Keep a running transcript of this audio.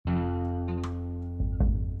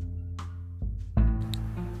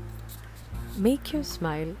Make your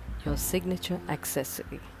smile your signature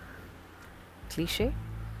accessory. Cliche?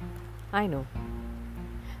 I know.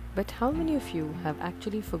 But how many of you have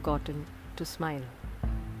actually forgotten to smile?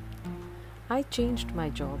 I changed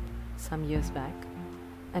my job some years back,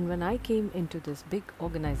 and when I came into this big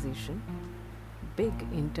organization, big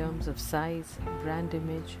in terms of size, brand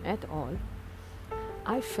image, and all,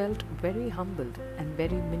 I felt very humbled and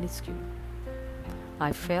very minuscule.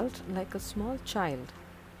 I felt like a small child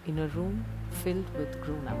in a room filled with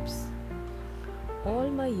grown ups. All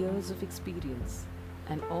my years of experience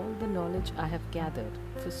and all the knowledge I have gathered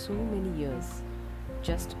for so many years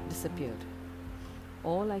just disappeared.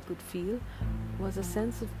 All I could feel was a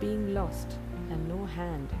sense of being lost and no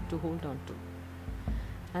hand to hold on to.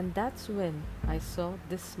 And that's when I saw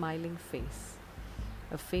this smiling face,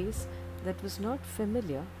 a face that was not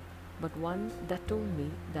familiar, but one that told me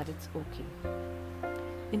that it's okay.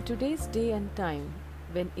 In today's day and time,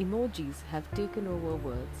 when emojis have taken over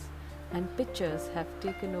words and pictures have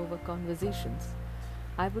taken over conversations,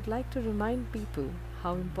 I would like to remind people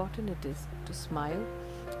how important it is to smile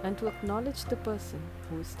and to acknowledge the person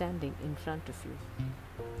who is standing in front of you.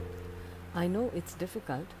 I know it's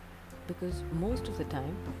difficult because most of the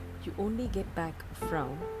time you only get back a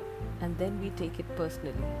frown and then we take it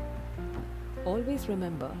personally. Always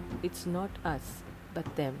remember, it's not us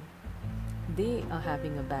but them. They are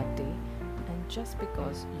having a bad day, and just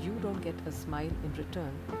because you don't get a smile in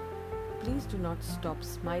return, please do not stop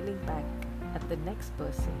smiling back at the next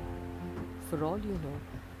person. For all you know,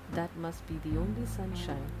 that must be the only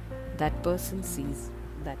sunshine that person sees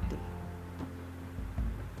that day.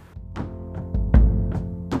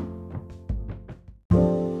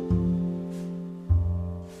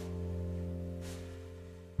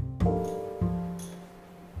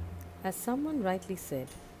 As someone rightly said,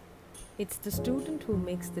 it's the student who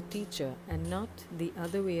makes the teacher and not the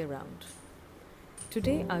other way around.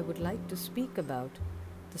 Today I would like to speak about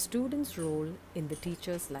the student's role in the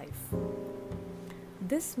teacher's life.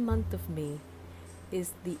 This month of May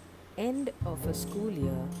is the end of a school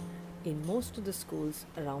year in most of the schools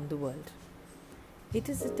around the world. It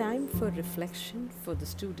is a time for reflection for the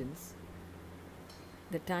students,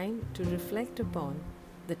 the time to reflect upon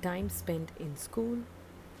the time spent in school,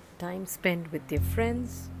 time spent with their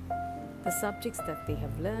friends, the subjects that they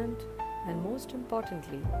have learned, and most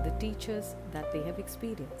importantly, the teachers that they have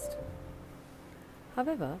experienced.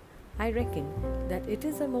 However, I reckon that it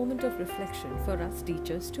is a moment of reflection for us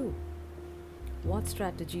teachers too. What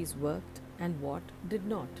strategies worked and what did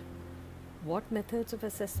not? What methods of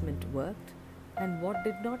assessment worked and what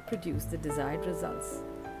did not produce the desired results?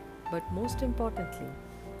 But most importantly,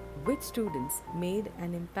 which students made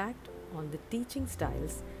an impact on the teaching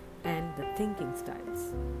styles and the thinking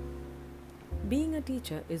styles? Being a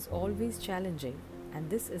teacher is always challenging, and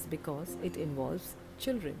this is because it involves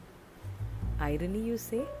children. Irony, you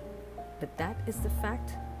say? But that is the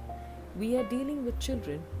fact. We are dealing with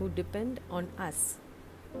children who depend on us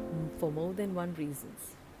for more than one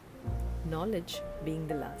reasons. Knowledge being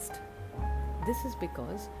the last. This is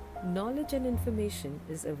because knowledge and information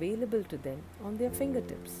is available to them on their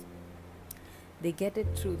fingertips. They get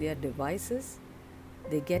it through their devices,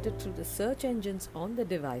 they get it through the search engines on the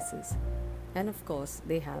devices, and of course,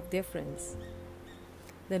 they have their friends.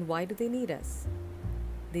 Then why do they need us?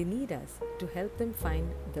 They need us to help them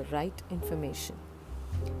find the right information.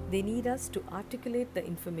 They need us to articulate the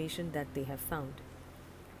information that they have found.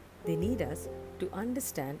 They need us to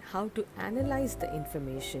understand how to analyze the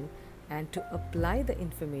information and to apply the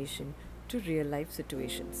information to real life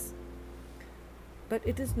situations. But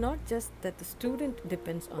it is not just that the student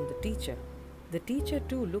depends on the teacher. The teacher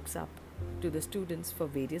too looks up to the students for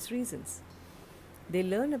various reasons. They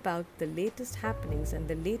learn about the latest happenings and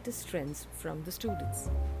the latest trends from the students.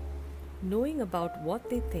 Knowing about what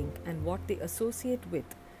they think and what they associate with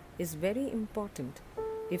is very important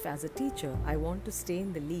if, as a teacher, I want to stay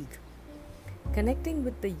in the league. Connecting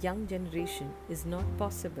with the young generation is not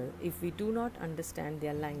possible if we do not understand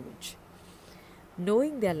their language.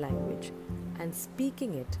 Knowing their language and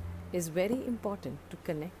speaking it is very important to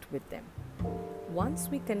connect with them. Once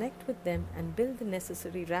we connect with them and build the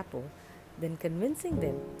necessary rapport, then convincing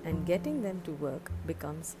them and getting them to work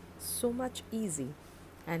becomes so much easy,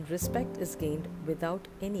 and respect is gained without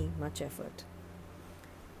any much effort.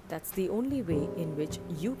 That's the only way in which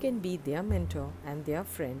you can be their mentor and their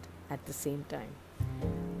friend at the same time.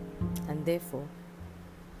 And therefore,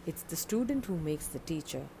 it's the student who makes the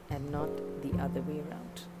teacher and not the other way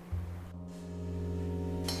around.